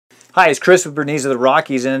Hi, it's Chris with Bernese of the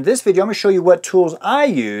Rockies, and in this video I'm going to show you what tools I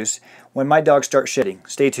use when my dogs start shedding.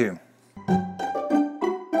 Stay tuned.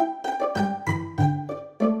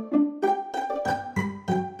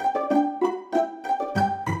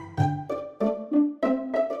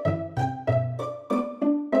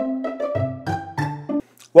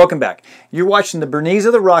 Welcome back. You're watching the Bernese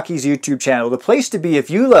of the Rockies YouTube channel, the place to be if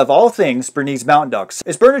you love all things Bernese Mountain Dogs.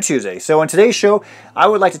 It's Burner Tuesday, so in today's show, I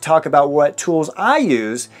would like to talk about what tools I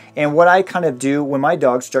use and what I kind of do when my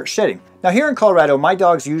dogs start shedding. Now here in Colorado, my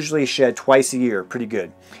dogs usually shed twice a year, pretty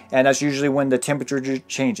good. And that's usually when the temperatures are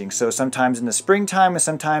changing. So sometimes in the springtime and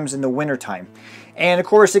sometimes in the wintertime. And of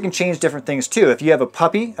course, it can change different things too. If you have a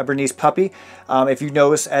puppy, a Bernese puppy, if you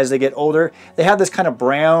notice as they get older, they have this kind of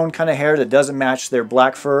brown kind of hair that doesn't match their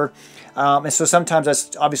black fur. And so sometimes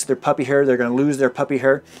that's obviously their puppy hair. They're going to lose their puppy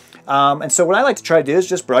hair. And so what I like to try to do is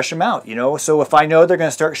just brush them out, you know. So if I know they're going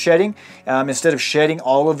to start shedding, instead of shedding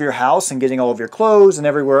all of your house and getting all of your clothes and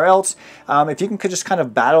everywhere else, if you can just kind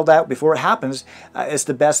of battle that before it happens, it's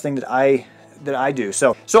the best thing that I do.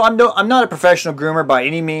 So I'm not a professional groomer by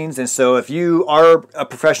any means, and so if you are a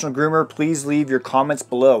professional groomer, please leave your comments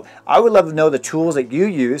below. I would love to know the tools that you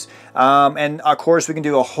use, and of course we can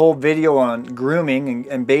do a whole video on grooming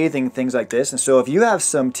and bathing, things like this. And so if you have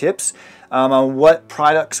some tips on what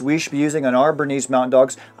products we should be using on our Bernese Mountain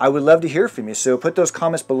Dogs, I would love to hear from you. So put those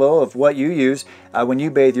comments below of what you use when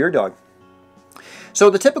you bathe your dog. So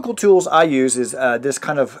the typical tools I use is this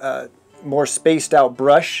kind of more spaced out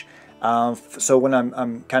brush. So when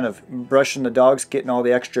I'm kind of brushing the dogs, getting all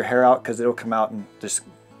the extra hair out, because it'll come out in this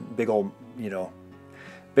big old,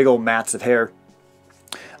 big old mats of hair.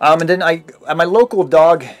 And then at my local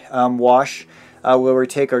dog wash, where we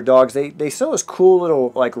take our dogs, they sell this cool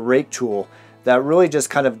little like rake tool that really just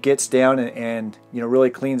kind of gets down and really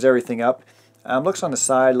cleans everything up. Looks on the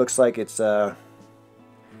side, looks like it's I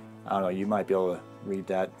don't know, you might be able to read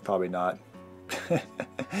that, probably not.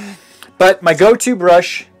 But my go-to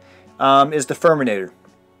brush is the Furminator,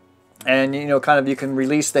 and kind of you can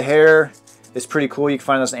release the hair. It's pretty cool. You can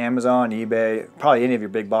find this on Amazon, eBay, probably any of your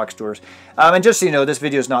big box stores. And just so you know, this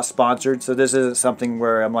video is not sponsored, so this isn't something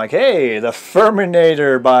where I'm like, hey, the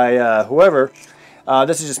Furminator by whoever.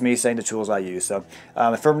 This is just me saying the tools I use. So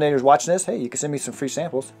if Furminator's watching this, hey, you can send me some free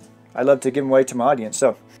samples. I'd love to give them away to my audience.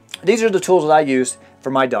 So these are the tools that I use for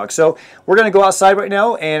my dog. So we're going to go outside right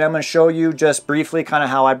now, and I'm going to show you just briefly kind of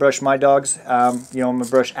how I brush my dogs. I'm going to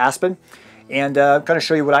brush Aspen and kind of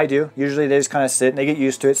show you what I do. Usually they just kind of sit and they get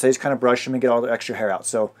used to it, so they just kind of brush them and get all the extra hair out.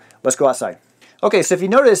 So let's go outside. Okay, so if you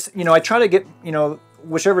notice, I try to get,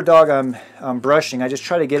 whichever dog I'm brushing, I just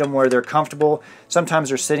try to get them where they're comfortable. Sometimes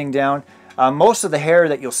they're sitting down. Most of the hair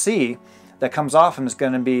that you'll see that comes off them is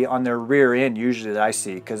going to be on their rear end usually that I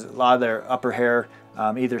see, because a lot of their upper hair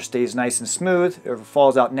either stays nice and smooth or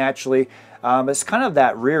falls out naturally. It's kind of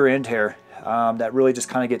that rear end hair that really just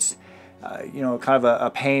kind of gets, kind of a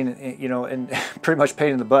pain, and pretty much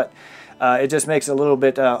pain in the butt. It just makes it a little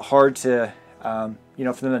bit hard to, for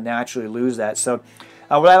them to naturally lose that. So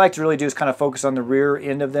what I like to really do is kind of focus on the rear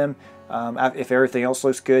end of them. If everything else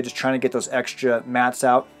looks good, just trying to get those extra mats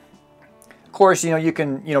out. Of course, you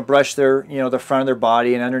can, brush their, the front of their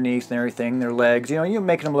body and underneath and everything, their legs, you're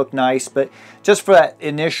making them look nice. But just for that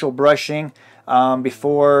initial brushing,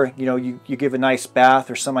 before, you give a nice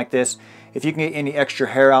bath or something like this, if you can get any extra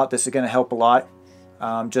hair out, this is going to help a lot.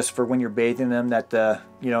 Just for when you're bathing them, that the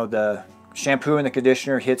shampoo and the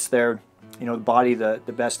conditioner hits their, the body the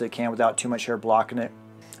best they can without too much hair blocking it.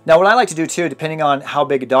 Now, what I like to do too, depending on how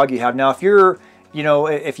big a dog you have. Now, if you're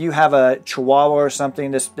if you have a Chihuahua or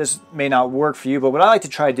something, this may not work for you, but what I like to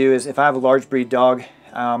try to do is if I have a large breed dog,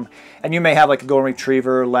 and you may have like a Golden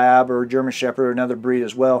Retriever, Lab, or German Shepherd, or another breed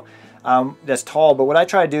as well, that's tall, but what I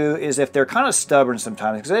try to do is if they're kind of stubborn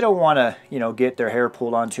sometimes, because they don't want to, get their hair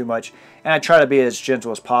pulled on too much, and I try to be as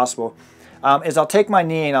gentle as possible, is I'll take my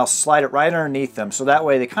knee and I'll slide it right underneath them, so that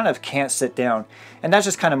way they kind of can't sit down. And that's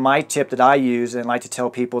just kind of my tip that I use and like to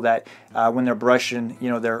tell people that when they're brushing,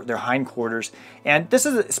 their hindquarters. And this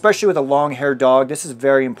is, especially with a long-haired dog, this is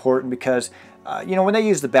very important because, when they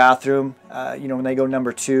use the bathroom, when they go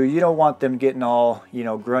number 2, you don't want them getting all,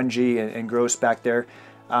 grungy and gross back there.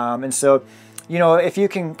 And so, if you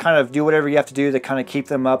can kind of do whatever you have to do to kind of keep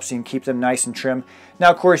them up so you can keep them nice and trim.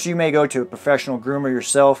 Now, of course, you may go to a professional groomer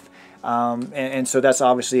yourself. And so that's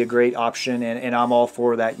obviously a great option, and I'm all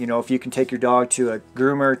for that. If you can take your dog to a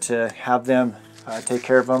groomer to have them take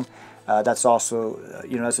care of them, that's also,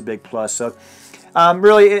 that's a big plus. So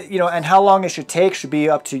really, and how long it should take should be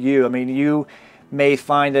up to you. I mean, you may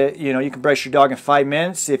find that, you can brush your dog in 5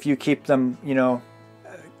 minutes if you keep them,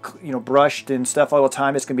 brushed and stuff all the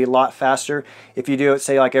time, it's going to be a lot faster. If you do it,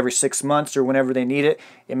 say, like every 6 months or whenever they need it,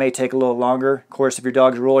 it may take a little longer. Of course, if your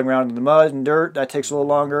dog's rolling around in the mud and dirt, that takes a little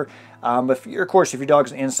longer. But of course, if your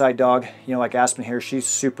dog's an inside dog, like Aspen here, she's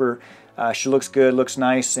super, she looks good, looks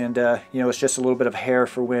nice, and it's just a little bit of hair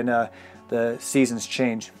for when the seasons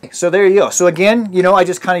change. So there you go. So again, I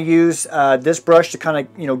just kind of use this brush to kind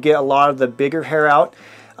of, get a lot of the bigger hair out.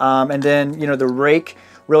 And then, the rake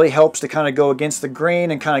really helps to kind of go against the grain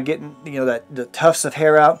and kind of getting, the tufts of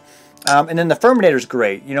hair out. And then the Furminator is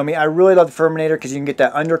great. I really love the Furminator because you can get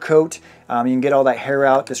that undercoat. You can get all that hair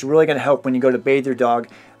out. That's really going to help when you go to bathe your dog.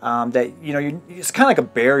 It's kind of like a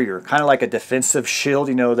barrier, kind of like a defensive shield,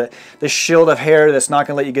 the shield of hair that's not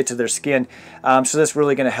going to let you get to their skin. So that's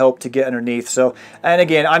really going to help to get underneath. So, and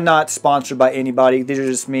again, I'm not sponsored by anybody. These are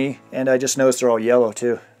just me, and I just noticed they're all yellow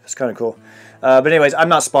too. It's kind of cool. But anyways, I'm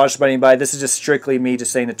not sponsored by anybody. This is just strictly me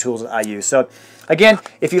just saying the tools that I use. So again,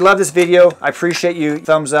 if you love this video, I appreciate you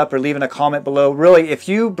thumbs up or leaving a comment below. Really, if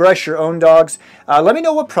you brush your own dogs, let me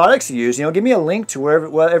know what products you use. Give me a link to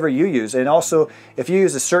whatever you use. And also, if you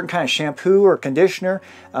use a certain kind of shampoo or conditioner,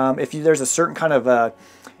 there's a certain kind of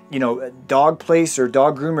dog place or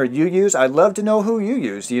dog groomer you use, I'd love to know who you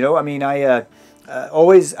use. I'm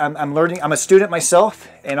learning. I'm a student myself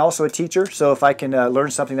and also a teacher, so if I can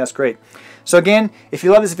learn something, that's great. So again, if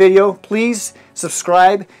you love this video, please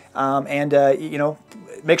subscribe and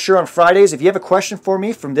make sure on Fridays, if you have a question for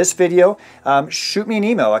me from this video, shoot me an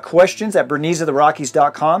email at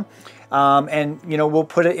questions@bernesetherockies.com, and we'll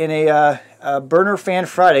put it in a Berner Fan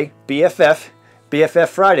Friday, BFF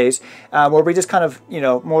Fridays, where we just kind of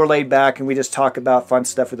more laid back and we just talk about fun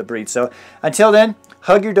stuff with the breed. So until then,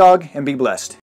 hug your dog and be blessed.